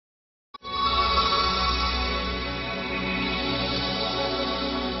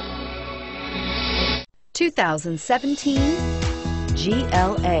2017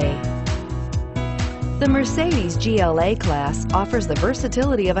 GLA. The Mercedes GLA class offers the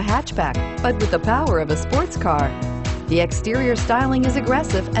versatility of a hatchback, but with the power of a sports car. The exterior styling is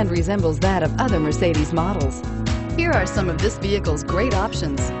aggressive and resembles that of other Mercedes models. Here are some of this vehicle's great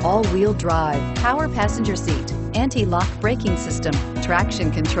options: all-wheel drive, power passenger seat, anti-lock braking system,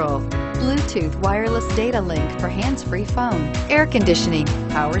 traction control, Bluetooth wireless data link for hands-free phone, air conditioning,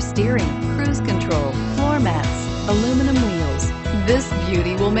 power steering, cruise control, floor mats, aluminum wheels. This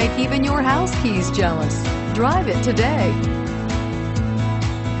beauty will make even your house keys jealous. Drive it today.